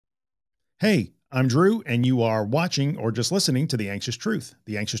Hey, I'm Drew, and you are watching or just listening to The Anxious Truth.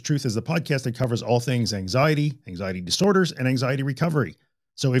 The Anxious Truth is the podcast that covers all things anxiety, anxiety disorders, and anxiety recovery.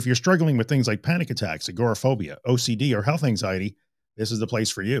 So if you're struggling with things like panic attacks, agoraphobia, OCD, or health anxiety, this is the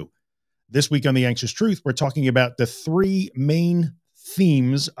place for you. This week on The Anxious Truth, we're talking about the three main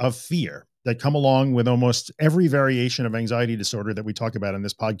themes of fear that come along with almost every variation of anxiety disorder that we talk about in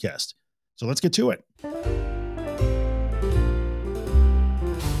this podcast. So let's get to it.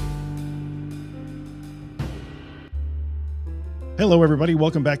 Hello, everybody.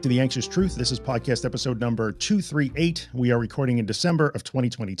 Welcome back to The Anxious Truth. This is podcast episode number 238. We are recording in December of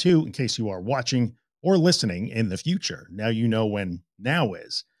 2022, in case you are watching or listening in the future. Now you know when now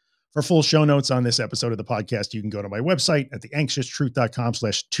is. For full show notes on this episode of the podcast, you can go to my website at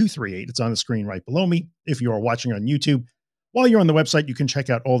theanxioustruth.com/238. It's on the screen right below me. If you are watching on YouTube, while you're on the website, you can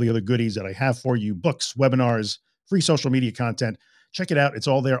check out all the other goodies that I have for you, books, webinars, free social media content. Check it out. It's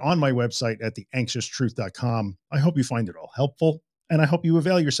all there on my website at theanxioustruth.com. I hope you find it all helpful, and I hope you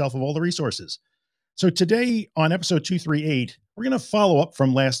avail yourself of all the resources. So today on episode 238, we're going to follow up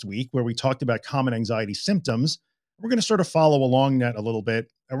from last week where we talked about common anxiety symptoms. We're going to sort of follow along that a little bit,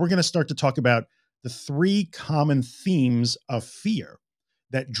 and we're going to start to talk about the three common themes of fear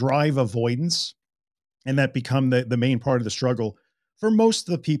that drive avoidance and that become the main part of the struggle for most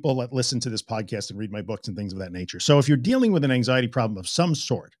of the people that listen to this podcast and read my books and things of that nature. So if you're dealing with an anxiety problem of some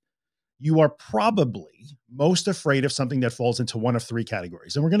sort, you are probably most afraid of something that falls into one of three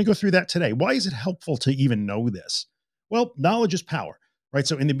categories. And we're going to go through that today. Why is it helpful to even know this? Well, knowledge is power, right?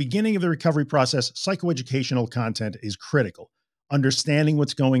 So in the beginning of the recovery process, psychoeducational content is critical. Understanding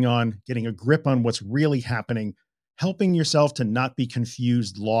what's going on, getting a grip on what's really happening, helping yourself to not be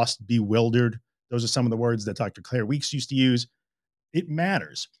confused, lost, bewildered. Those are some of the words that Dr. Claire Weeks used to use. It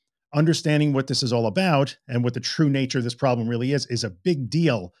matters. Understanding what this is all about and what the true nature of this problem really is a big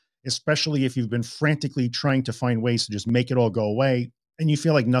deal, especially if you've been frantically trying to find ways to just make it all go away and you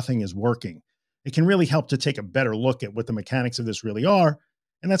feel like nothing is working. It can really help to take a better look at what the mechanics of this really are.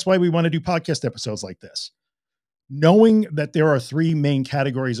 And that's why we want to do podcast episodes like this. Knowing that there are three main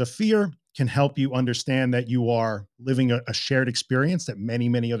categories of fear can help you understand that you are living a shared experience that many,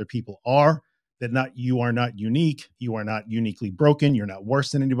 many other people are, that you are not unique. You are not uniquely broken. You're not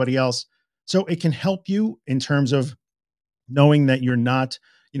worse than anybody else. So it can help you in terms of knowing that you're not,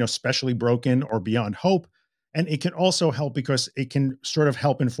 specially broken or beyond hope. And it can also help because it can sort of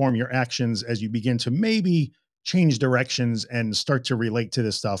help inform your actions as you begin to maybe change directions and start to relate to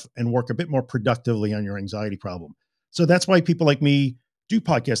this stuff and work a bit more productively on your anxiety problem. So that's why people like me do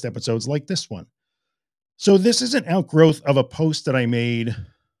podcast episodes like this one. So this is an outgrowth of a post that I made.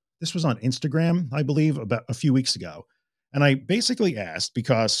 This was on Instagram, I believe, about a few weeks ago. And I basically asked,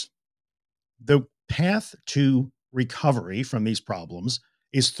 because the path to recovery from these problems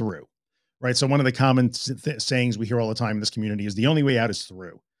is through, right? So one of the common sayings we hear all the time in this community is the only way out is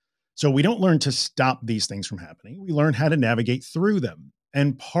through. So we don't learn to stop these things from happening. We learn how to navigate through them.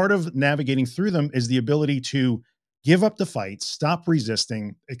 And part of navigating through them is the ability to give up the fight, stop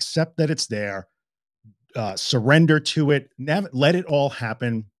resisting, accept that it's there, surrender to it, let it all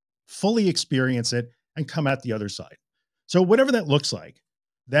happen, fully experience it, and come out the other side. So whatever that looks like,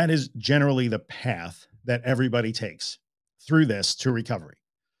 that is generally the path that everybody takes through this to recovery.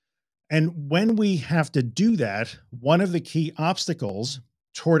 And when we have to do that, one of the key obstacles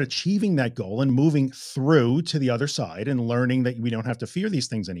toward achieving that goal and moving through to the other side and learning that we don't have to fear these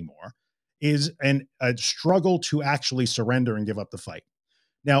things anymore is a struggle to actually surrender and give up the fight.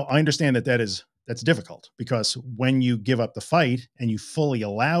 Now, I understand that that's difficult, because when you give up the fight and you fully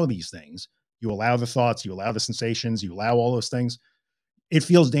allow these things, you allow the thoughts, you allow the sensations, you allow all those things, it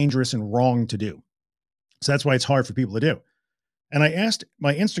feels dangerous and wrong to do. So that's why it's hard for people to do. And I asked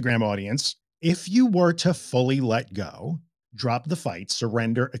my Instagram audience, if you were to fully let go, drop the fight,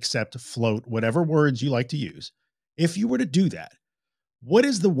 surrender, accept, float, whatever words you like to use, if you were to do that, what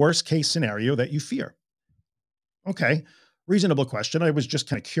is the worst case scenario that you fear? Okay. Reasonable question. I was just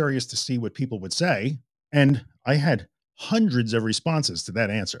kind of curious to see what people would say. And I had hundreds of responses to that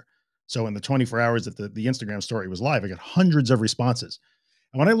answer. So in the 24 hours that the Instagram story was live, I got hundreds of responses.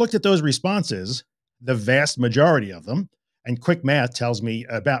 And when I looked at those responses, the vast majority of them, and quick math tells me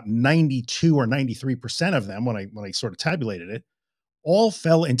about 92 or 93% of them, when I sort of tabulated it, all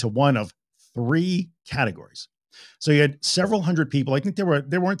fell into one of three categories. So you had several hundred people. I think there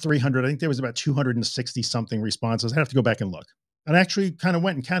weren't 300. I think there was about 260 something responses. I have to go back and look. And I actually kind of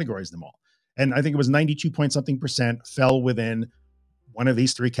went and categorized them all. And I think it was 92 point something percent fell within one of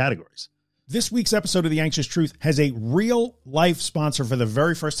these three categories. This week's episode of The Anxious Truth has a real life sponsor for the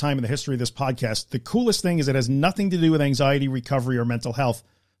very first time in the history of this podcast. The coolest thing is it has nothing to do with anxiety, recovery, or mental health.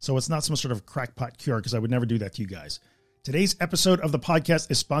 So it's not some sort of crackpot cure, because I would never do that to you guys. Today's episode of the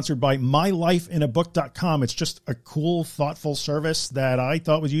podcast is sponsored by mylifeinabook.com. It's just a cool, thoughtful service that I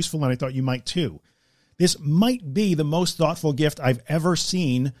thought was useful, and I thought you might too. This might be the most thoughtful gift I've ever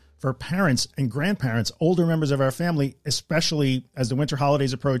seen for parents and grandparents, older members of our family, especially as the winter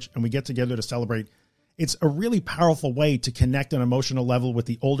holidays approach and we get together to celebrate. It's a really powerful way to connect on an emotional level with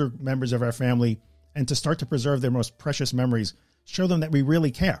the older members of our family and to start to preserve their most precious memories, show them that we really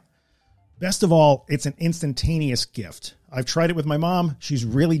care. Best of all, it's an instantaneous gift. I've tried it with my mom. She's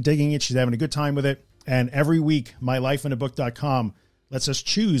really digging it. She's having a good time with it. And every week, mylifeinabook.com lets us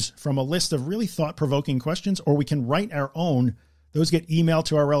choose from a list of really thought-provoking questions, or we can write our own. Those get emailed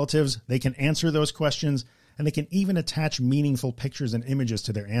to our relatives. They can answer those questions, and they can even attach meaningful pictures and images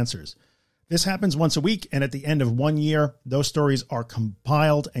to their answers. This happens once a week, and at the end of 1 year, those stories are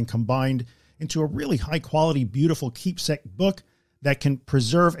compiled and combined into a really high-quality, beautiful keepsake book that can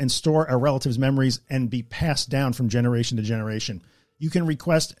preserve and store our relatives' memories and be passed down from generation to generation. You can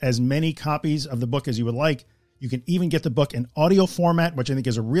request as many copies of the book as you would like. You can even get the book in audio format, which I think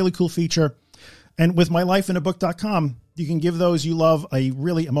is a really cool feature. And with mylifeinabook.com, you can give those you love a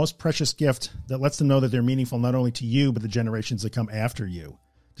most precious gift that lets them know that they're meaningful not only to you, but the generations that come after you.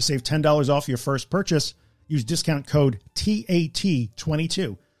 To save $10 off your first purchase, use discount code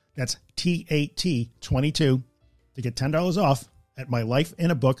TAT22. That's TAT22 to get $10 off at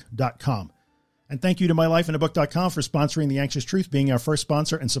mylifeinabook.com. And thank you to mylifeinabook.com for sponsoring The Anxious Truth, being our first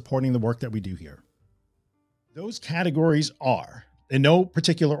sponsor and supporting the work that we do here. Those categories are, in no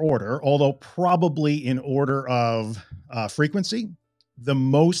particular order, although probably in order of frequency, the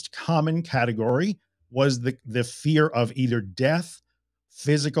most common category was the fear of either death,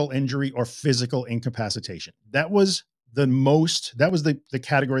 physical injury, or physical incapacitation. That was the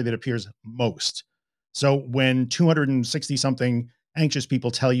category that appears most. So when 260 something anxious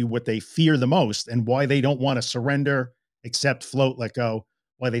people tell you what they fear the most and why they don't want to surrender, accept, float, let go,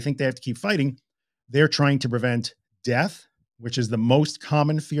 why they think they have to keep fighting, they're trying to prevent death, which is the most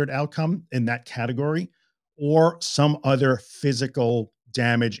common feared outcome in that category, or some other physical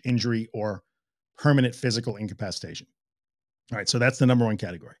damage, injury, or permanent physical incapacitation. All right, so that's the number one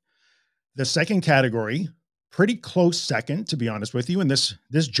category. The second category, pretty close second, to be honest with you, and this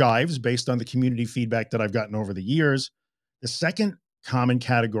jives based on the community feedback that I've gotten over the years. The second common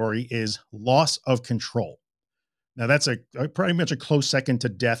category is loss of control. Now that's pretty much a close second to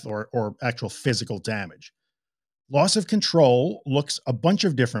death or actual physical damage. Loss of control looks a bunch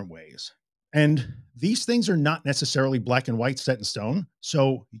of different ways. And these things are not necessarily black and white, set in stone.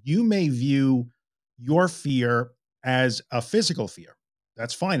 So you may view your fear as a physical fear.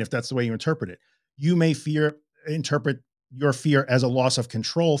 That's fine if that's the way you interpret it. You may interpret your fear as a loss of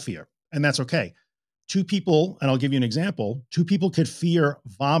control fear, and that's okay. Two people, and I'll give you an example, two people could fear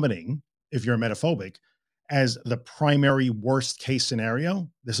vomiting, if you're emetophobic, as the primary worst case scenario.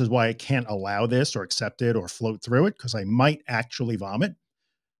 This is why I can't allow this or accept it or float through it, because I might actually vomit.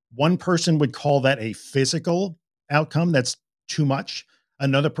 One person would call that a physical outcome that's too much.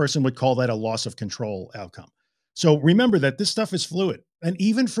 Another person would call that a loss of control outcome. So remember that this stuff is fluid. And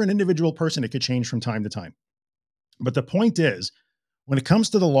even for an individual person, it could change from time to time. But the point is, when it comes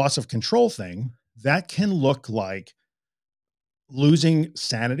to the loss of control thing, that can look like losing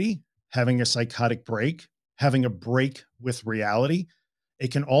sanity, having a psychotic break, having a break with reality.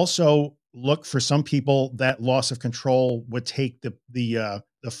 It can also look, for some people, that loss of control would take the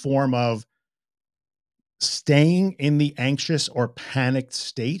form of staying in the anxious or panicked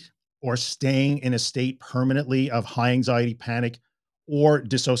state, or staying in a state permanently of high anxiety, panic, or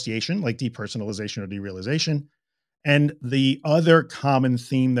dissociation, like depersonalization or derealization. And the other common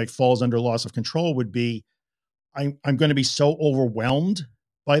theme that falls under loss of control would be, I'm going to be so overwhelmed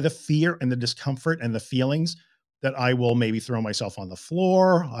by the fear and the discomfort and the feelings that I will maybe throw myself on the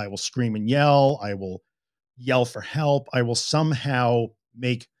floor. I will scream and yell. I will yell for help. I will somehow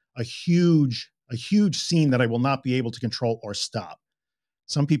make a huge scene that I will not be able to control or stop.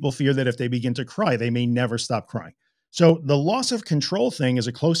 Some people fear that if they begin to cry, they may never stop crying. So the loss of control thing is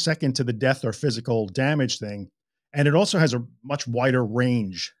a close second to the death or physical damage thing. And it also has a much wider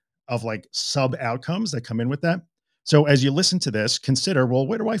range of like sub outcomes that come in with that. So as you listen to this, consider, well,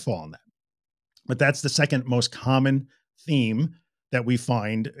 where do I fall on that? But that's the second most common theme that we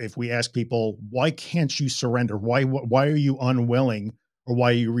find if we ask people, why can't you surrender? Why are you unwilling, or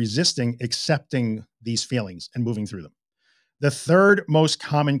why are you resisting accepting these feelings and moving through them? The third most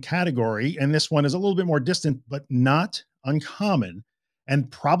common category, and this one is a little bit more distant, but not uncommon, and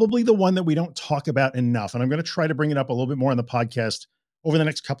probably the one that we don't talk about enough. And I'm going to try to bring it up a little bit more on the podcast over the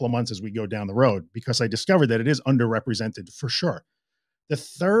next couple of months as we go down the road, because I discovered that it is underrepresented for sure. The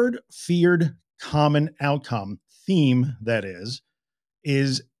third feared common outcome theme, that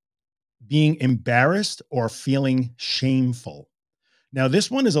is being embarrassed or feeling shameful. Now, this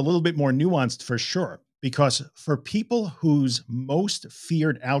one is a little bit more nuanced for sure, because for people whose most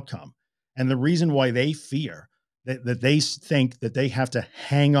feared outcome and the reason why they fear that they think that they have to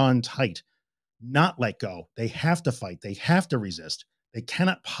hang on tight, not let go, they have to fight, they have to resist, they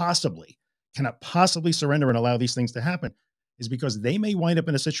cannot possibly surrender and allow these things to happen, is because they may wind up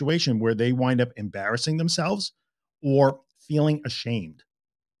in a situation where they wind up embarrassing themselves or feeling ashamed.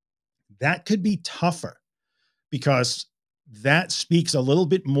 That could be tougher because that speaks a little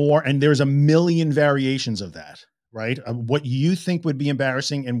bit more, and there's a million variations of that, right? What you think would be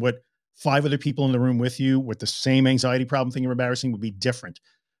embarrassing and what five other people in the room with you with the same anxiety problem think are embarrassing would be different.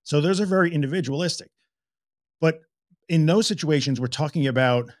 So those are very individualistic. But in those situations, we're talking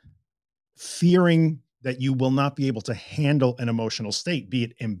about fearing that you will not be able to handle an emotional state, be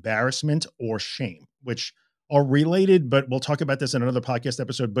it embarrassment or shame, which are related, but we'll talk about this in another podcast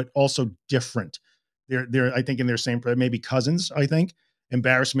episode, but also different. They're, I think, in their same, maybe cousins. I think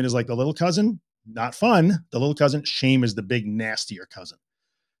embarrassment is like the little cousin, not fun. The little cousin, shame is the big, nastier cousin.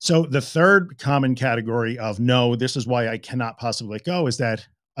 So the third common category of no, this is why I cannot possibly let go, is that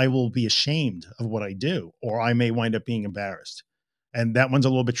I will be ashamed of what I do, or I may wind up being embarrassed. And that one's a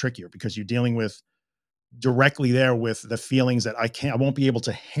little bit trickier because you're dealing with directly there with the feelings that I won't be able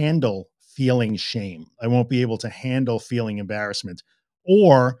to handle feeling shame. I won't be able to handle feeling embarrassment,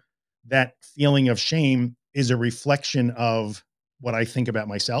 or that feeling of shame is a reflection of what I think about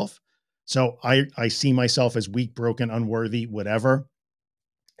myself. So I see myself as weak, broken, unworthy, whatever.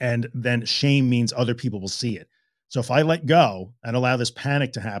 And then shame means other people will see it. So if I let go and allow this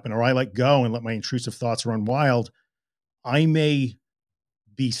panic to happen, or I let go and let my intrusive thoughts run wild, I may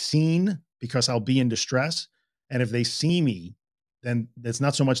be seen because I'll be in distress. And if they see me, then it's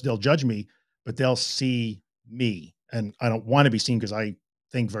not so much they'll judge me, but they'll see me. And I don't want to be seen because I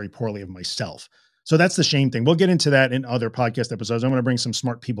think very poorly of myself. So that's the shame thing. We'll get into that in other podcast episodes. I'm going to bring some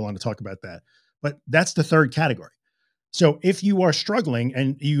smart people on to talk about that. But that's the third category. So if you are struggling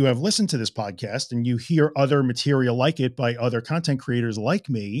and you have listened to this podcast and you hear other material like it by other content creators like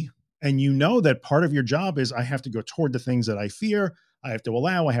me, and you know that part of your job is I have to go toward the things that I fear, I have to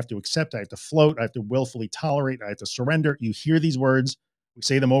allow, I have to accept, I have to float, I have to willfully tolerate, I have to surrender. You hear these words, we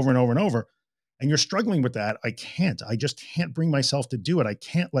say them over and over and over, and you're struggling with that. I just can't bring myself to do it. I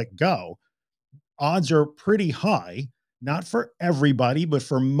can't let go. Odds are pretty high, not for everybody, but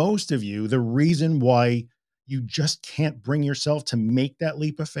for most of you, the reason why you just can't bring yourself to make that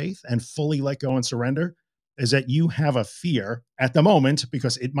leap of faith and fully let go and surrender is that you have a fear at the moment,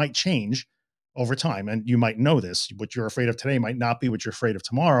 because it might change over time. And you might know this, what you're afraid of today might not be what you're afraid of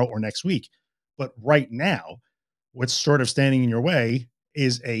tomorrow or next week. But right now, what's sort of standing in your way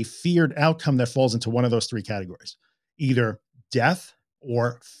is a feared outcome that falls into one of those three categories: either death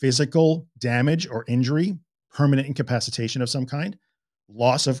or physical damage or injury, permanent incapacitation of some kind,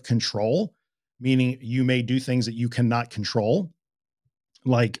 loss of control, meaning you may do things that you cannot control,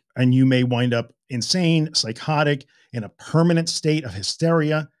 and you may wind up insane, psychotic, in a permanent state of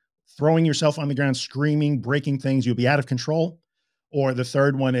hysteria, throwing yourself on the ground, screaming, breaking things. You'll be out of control. Or the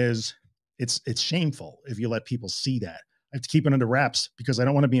third one is it's shameful if you let people see that. I have to keep it under wraps because I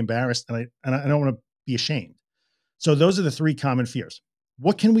don't want to be embarrassed, and I don't want to be ashamed. So those are the three common fears.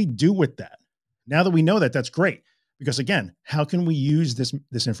 What can we do with that? Now that we know that, that's great. Because again, how can we use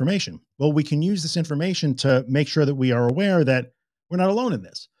this information? Well, we can use this information to make sure that we are aware that we're not alone in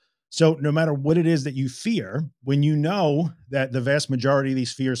this. So no matter what it is that you fear, when you know that the vast majority of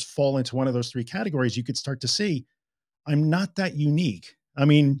these fears fall into one of those three categories, you could start to see, I'm not that unique. I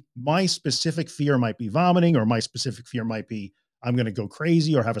mean, my specific fear might be vomiting, or my specific fear might be I'm going to go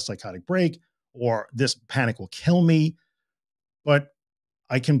crazy or have a psychotic break, or this panic will kill me. But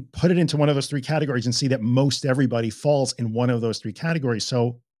I can put it into one of those three categories and see that most everybody falls in one of those three categories.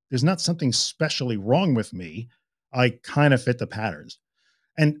 So there's not something specially wrong with me. I kind of fit the patterns.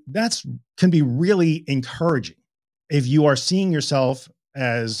 And that's can be really encouraging. If you are seeing yourself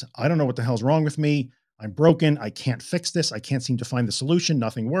as, I don't know what the hell's wrong with me, I'm broken, I can't fix this, I can't seem to find the solution,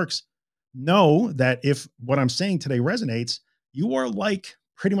 nothing works. Know that if what I'm saying today resonates, you are like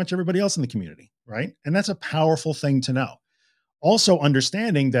pretty much everybody else in the community, right? And that's a powerful thing to know. Also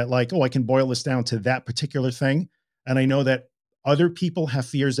understanding that, I can boil this down to that particular thing. And I know that other people have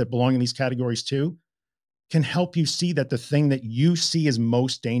fears that belong in these categories too, can help you see that the thing that you see as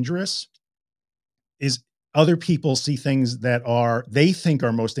most dangerous is other people see things that they think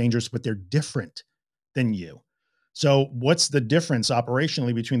are most dangerous, but they're different than you. So what's the difference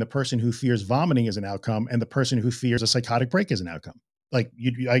operationally between the person who fears vomiting as an outcome and the person who fears a psychotic break as an outcome? like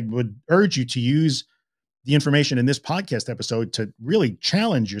I would urge you to use the information in this podcast episode to really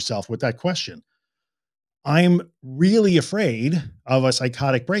challenge yourself with that question. I'm really afraid of a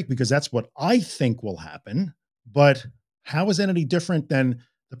psychotic break because that's what I think will happen. But how is that any different than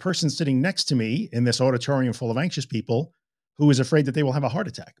the person sitting next to me in this auditorium full of anxious people who is afraid that they will have a heart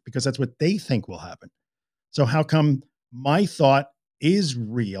attack because that's what they think will happen? So how come my thought is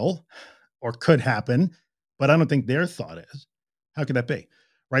real or could happen, but I don't think their thought is? How could that be?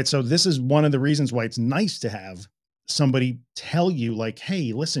 Right. So this is one of the reasons why it's nice to have somebody tell you, like,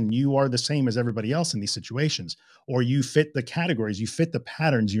 hey, listen, you are the same as everybody else in these situations, or you fit the categories, you fit the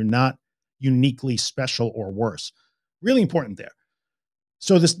patterns, you're not uniquely special or worse. Really important there.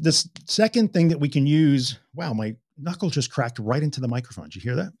 So this second thing that we can use, wow, my knuckle just cracked right into the microphone. Did you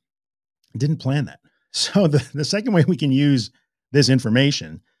hear that? I didn't plan that. So the second way we can use this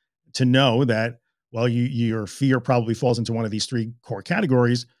information to know that, well, your fear probably falls into one of these three core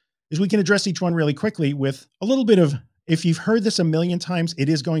categories is we can address each one really quickly with a little bit of, if you've heard this a million times, it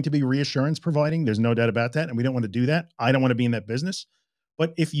is going to be reassurance providing. There's no doubt about that. And we don't want to do that. I don't want to be in that business.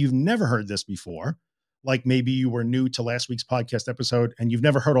 But if you've never heard this before, like maybe you were new to last week's podcast episode and you've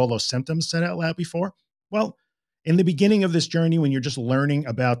never heard all those symptoms said out loud before, well, in the beginning of this journey, when you're just learning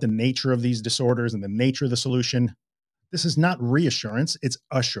about the nature of these disorders and the nature of the solution, this is not reassurance, it's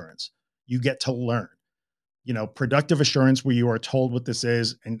assurance. You get to learn, productive assurance where you are told what this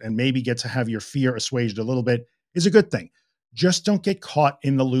is and maybe get to have your fear assuaged a little bit is a good thing. Just don't get caught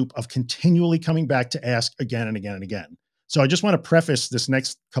in the loop of continually coming back to ask again and again and again. So I just want to preface this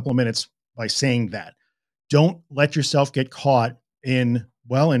next couple of minutes by saying that don't let yourself get caught in,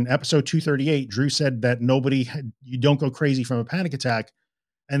 well, in episode 238, Drew said that you don't go crazy from a panic attack.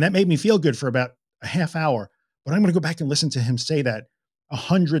 And that made me feel good for about a half hour, but I'm going to go back and listen to him say that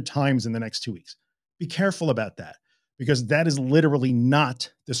 100 times in the next 2 weeks. Be careful about that because that is literally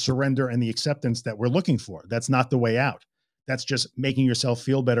not the surrender and the acceptance that we're looking for. That's not the way out. That's just making yourself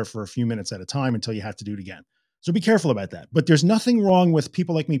feel better for a few minutes at a time until you have to do it again. So be careful about that. But there's nothing wrong with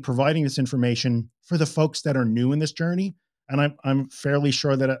people like me providing this information for the folks that are new in this journey. And I'm fairly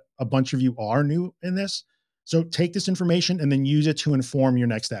sure that a bunch of you are new in this. So take this information and then use it to inform your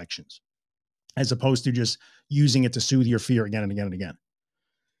next actions, as opposed to just using it to soothe your fear again and again and again.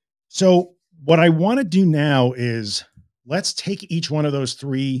 So what I want to do now is let's take each one of those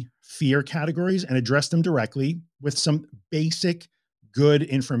three fear categories and address them directly with some basic good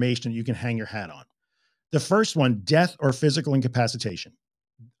information you can hang your hat on. The first one, death or physical incapacitation.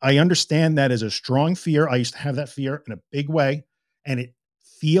 I understand that is a strong fear. I used to have that fear in a big way, and it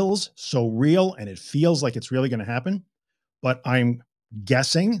feels so real and it feels like it's really going to happen. But I'm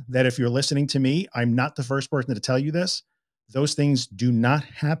guessing that if you're listening to me, I'm not the first person to tell you this. Those things do not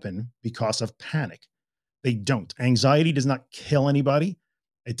happen because of panic. They don't. Anxiety does not kill anybody.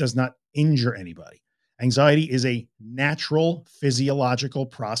 It does not injure anybody. Anxiety is a natural physiological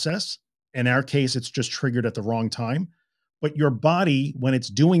process. In our case, it's just triggered at the wrong time. But your body, when it's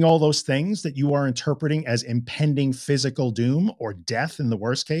doing all those things that you are interpreting as impending physical doom or death in the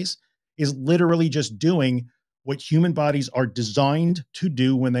worst case, is literally just doing what human bodies are designed to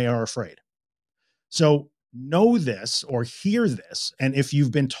do when they are afraid. So know this or hear this. And if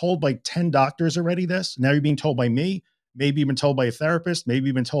you've been told by 10 doctors already this, now you're being told by me, maybe you've been told by a therapist, maybe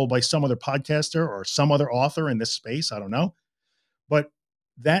you've been told by some other podcaster or some other author in this space. I don't know. But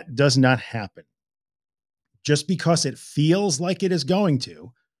that does not happen. Just because it feels like it is going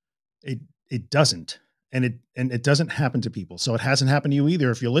to, it doesn't. And it doesn't happen to people. So it hasn't happened to you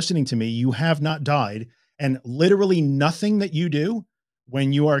either. If you're listening to me, you have not died. And literally nothing that you do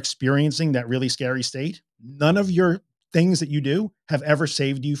when you are experiencing that really scary state, none of your things that you do have ever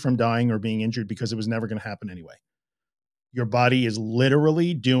saved you from dying or being injured because it was never going to happen anyway. Your body is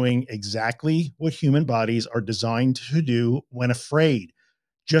literally doing exactly what human bodies are designed to do when afraid.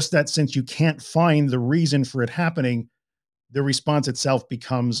 Just that since you can't find the reason for it happening, the response itself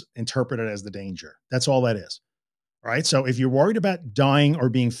becomes interpreted as the danger. That's all that is. All right. So if you're worried about dying or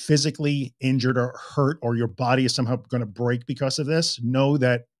being physically injured or hurt, or your body is somehow going to break because of this, know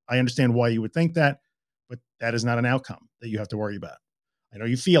that I understand why you would think that, but that is not an outcome that you have to worry about. I know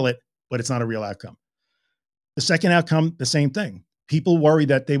you feel it, but it's not a real outcome. The second outcome, the same thing. People worry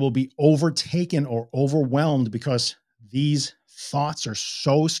that they will be overtaken or overwhelmed because these thoughts are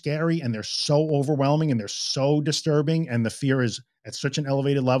so scary and they're so overwhelming and they're so disturbing. And the fear is at such an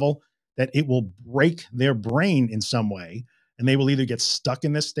elevated level that it will break their brain in some way. And they will either get stuck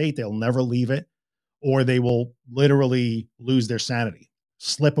in this state, they'll never leave it, or they will literally lose their sanity,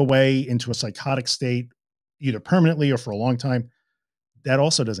 slip away into a psychotic state, either permanently or for a long time. That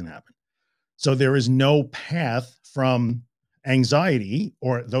also doesn't happen. So there is no path from Anxiety,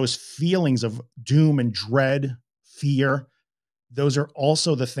 or those feelings of doom and dread, fear, those are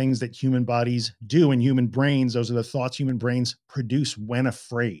also the things that human bodies do in human brains. Those are the thoughts human brains produce when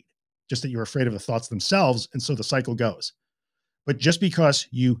afraid, just that you're afraid of the thoughts themselves. And so the cycle goes. But just because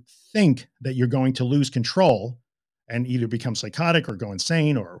you think that you're going to lose control and either become psychotic or go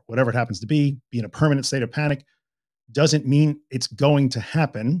insane or whatever it happens to be in a permanent state of panic, doesn't mean it's going to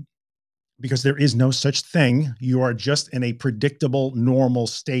happen, because there is no such thing. You are just in a predictable, normal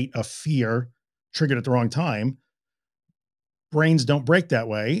state of fear triggered at the wrong time. Brains don't break that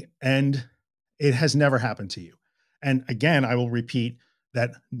way, and it has never happened to you. And again, I will repeat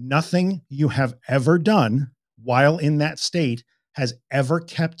that nothing you have ever done while in that state has ever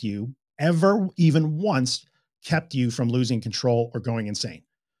kept you, ever even once kept you from losing control or going insane.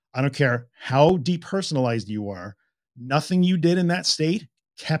 I don't care how depersonalized you are. Nothing you did in that state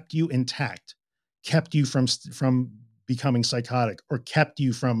kept you intact, kept you from becoming psychotic, or kept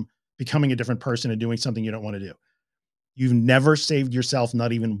you from becoming a different person and doing something you don't want to do. You've never saved yourself,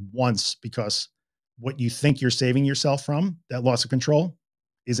 not even once, because what you think you're saving yourself from, that loss of control,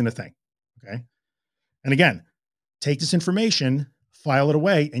 isn't a thing. Okay. And again, take this information, file it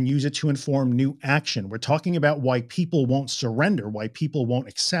away, and use it to inform new action. We're talking about why people won't surrender, why people won't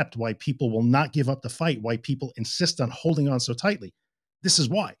accept, why people will not give up the fight, why people insist on holding on so tightly. This is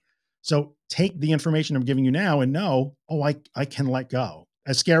why. So take the information I'm giving you now and know, oh, I can let go.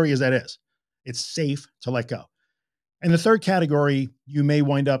 As scary as that is, it's safe to let go. And the third category, you may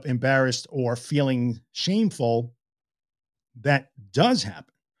wind up embarrassed or feeling shameful. That does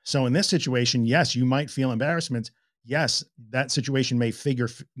happen. So in this situation, yes, you might feel embarrassment. Yes, that situation may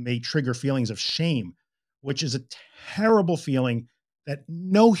trigger feelings of shame, which is a terrible feeling that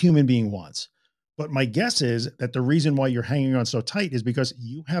no human being wants. But my guess is that the reason why you're hanging on so tight is because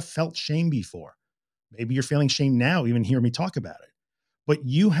you have felt shame before. Maybe you're feeling shame now, even hear me talk about it. But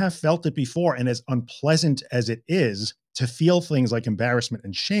you have felt it before, and as unpleasant as it is to feel things like embarrassment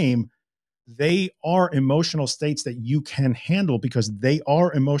and shame, they are emotional states that you can handle, because they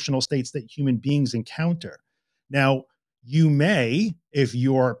are emotional states that human beings encounter. Now, you may, if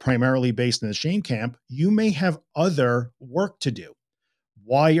you're primarily based in the shame camp, you may have other work to do.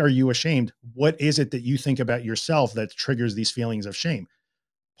 Why are you ashamed? What is it that you think about yourself that triggers these feelings of shame?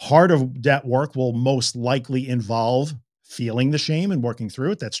 Part of that work will most likely involve feeling the shame and working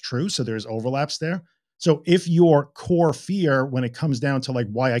through it. That's true. So there's overlaps there. So if your core fear, when it comes down to like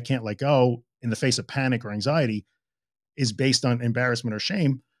why I can't let go in the face of panic or anxiety, is based on embarrassment or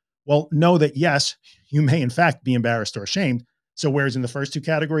shame, well, know that yes, you may in fact be embarrassed or ashamed. So whereas in the first two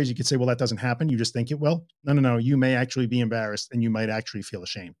categories, you could say, well, that doesn't happen. You just think it will. No. You may actually be embarrassed and you might actually feel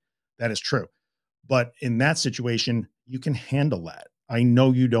ashamed. That is true. But in that situation, you can handle that. I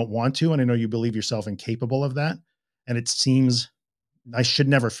know you don't want to, and I know you believe yourself incapable of that. And it seems I should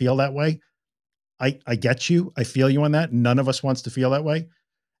never feel that way. I get you. I feel you on that. None of us wants to feel that way.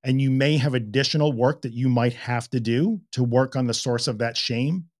 And you may have additional work that you might have to do to work on the source of that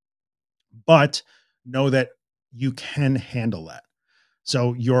shame, but know that you can handle that.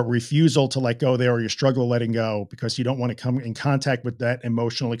 So your refusal to let go there, or your struggle letting go because you don't want to come in contact with that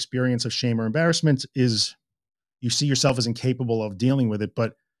emotional experience of shame or embarrassment, is you see yourself as incapable of dealing with it,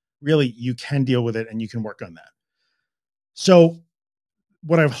 but really you can deal with it and you can work on that. So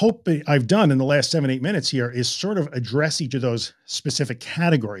what I've hoped I've done in the last 7-8 minutes here is sort of address each of those specific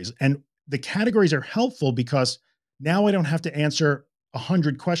categories. And the categories are helpful because now I don't have to answer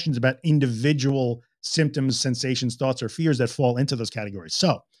 100 questions about individual symptoms, sensations, thoughts, or fears that fall into those categories.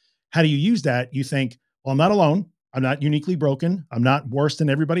 So how do you use that? You think, well, I'm not alone. I'm not uniquely broken. I'm not worse than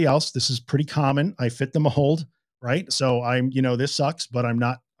everybody else. This is pretty common. I fit the mold, right? So I'm, this sucks, but I'm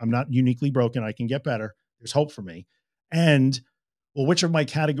not uniquely broken. I can get better. There's hope for me. And well, which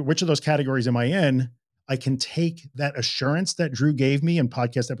of those categories am I in? I can take that assurance that Drew gave me in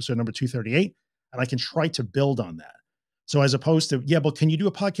podcast episode number 238, and I can try to build on that. So as opposed to, yeah, but can you do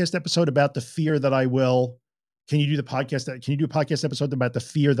a podcast episode about the fear that I will, can you do a podcast episode about the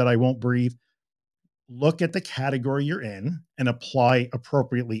fear that I won't breathe? Look at the category you're in and apply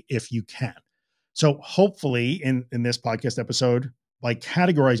appropriately if you can. So hopefully in this podcast episode, by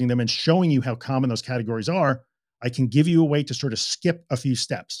categorizing them and showing you how common those categories are, I can give you a way to sort of skip a few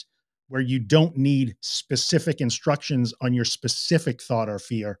steps where you don't need specific instructions on your specific thought or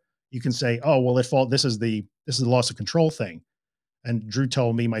fear. You can say, oh, well, this is the loss of control thing. And Drew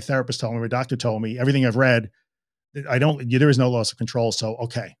told me, my therapist told me, my doctor told me, everything I've read, there is no loss of control. So,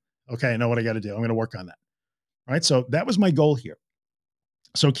 okay, I know what I got to do. I'm going to work on that. All right. So that was my goal here.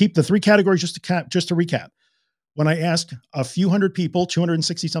 So keep the three categories just to recap. When I asked a few hundred people,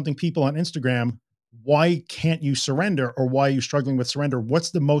 260 something people on Instagram, why can't you surrender, or why are you struggling with surrender?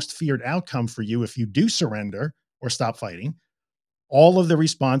 What's the most feared outcome for you if you do surrender or stop fighting? All of the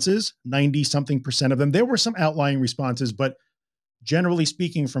responses, 90 something percent of them, there were some outlying responses, but generally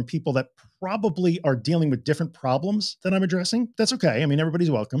speaking, from people that probably are dealing with different problems that I'm addressing, that's okay. I mean, everybody's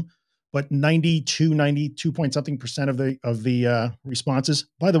welcome, but 92 point something percent of the responses,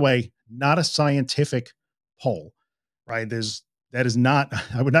 by the way, not a scientific poll, right? That is not,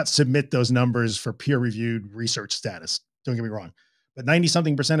 I would not submit those numbers for peer reviewed research status. Don't get me wrong, but 90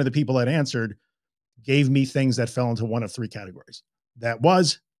 something percent of the people that answered gave me things that fell into one of three categories. That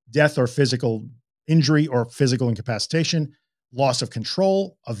was death or physical injury or physical incapacitation, loss of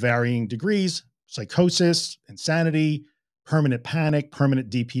control of varying degrees, psychosis, insanity, permanent panic, permanent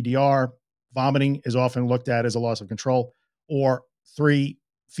DPDR. Vomiting is often looked at as a loss of control. Or three,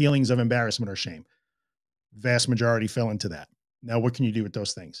 feelings of embarrassment or shame. Vast majority fell into that. Now, what can you do with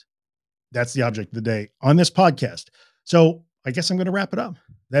those things? That's the object of the day on this podcast. So I guess I'm going to wrap it up.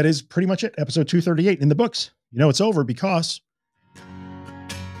 That is pretty much it. Episode 238 in the books. You know, it's over because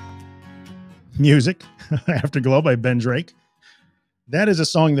music, Afterglow by Ben Drake. That is a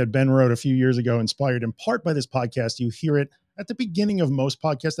song that Ben wrote a few years ago, inspired in part by this podcast. You hear it at the beginning of most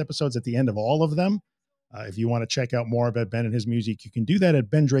podcast episodes, at the end of all of them. If you want to check out more about Ben and his music, you can do that at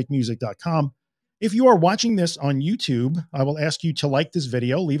bendrakemusic.com. If you are watching this on YouTube, I will ask you to like this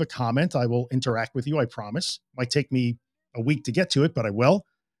video, leave a comment. I will interact with you, I promise. Might take me a week to get to it, but I will.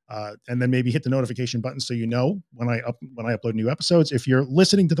 And then maybe hit the notification button so you know when I upload new episodes. If you're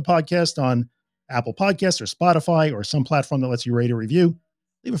listening to the podcast on Apple Podcasts or Spotify or some platform that lets you rate or review,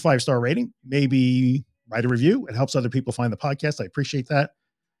 leave a 5-star rating, maybe write a review. It helps other people find the podcast. I appreciate that.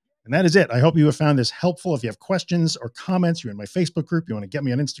 And that is it. I hope you have found this helpful. If you have questions or comments, you're in my Facebook group, you want to get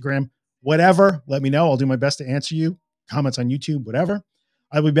me on Instagram, whatever, let me know. I'll do my best to answer you. Comments on YouTube, whatever.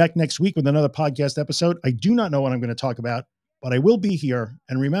 I'll be back next week with another podcast episode. I do not know what I'm going to talk about, but I will be here.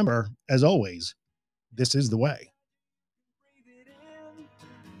 And remember, as always, this is the way.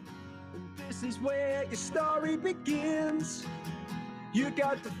 This is where your story begins. You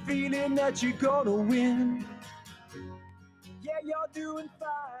got the feeling that you're gonna win. Yeah, you're doing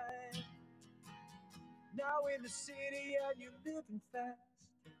fine now in the city and you're living fast.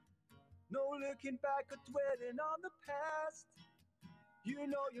 No looking back or dwelling on the past. You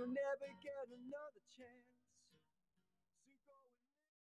know you'll never get another chance.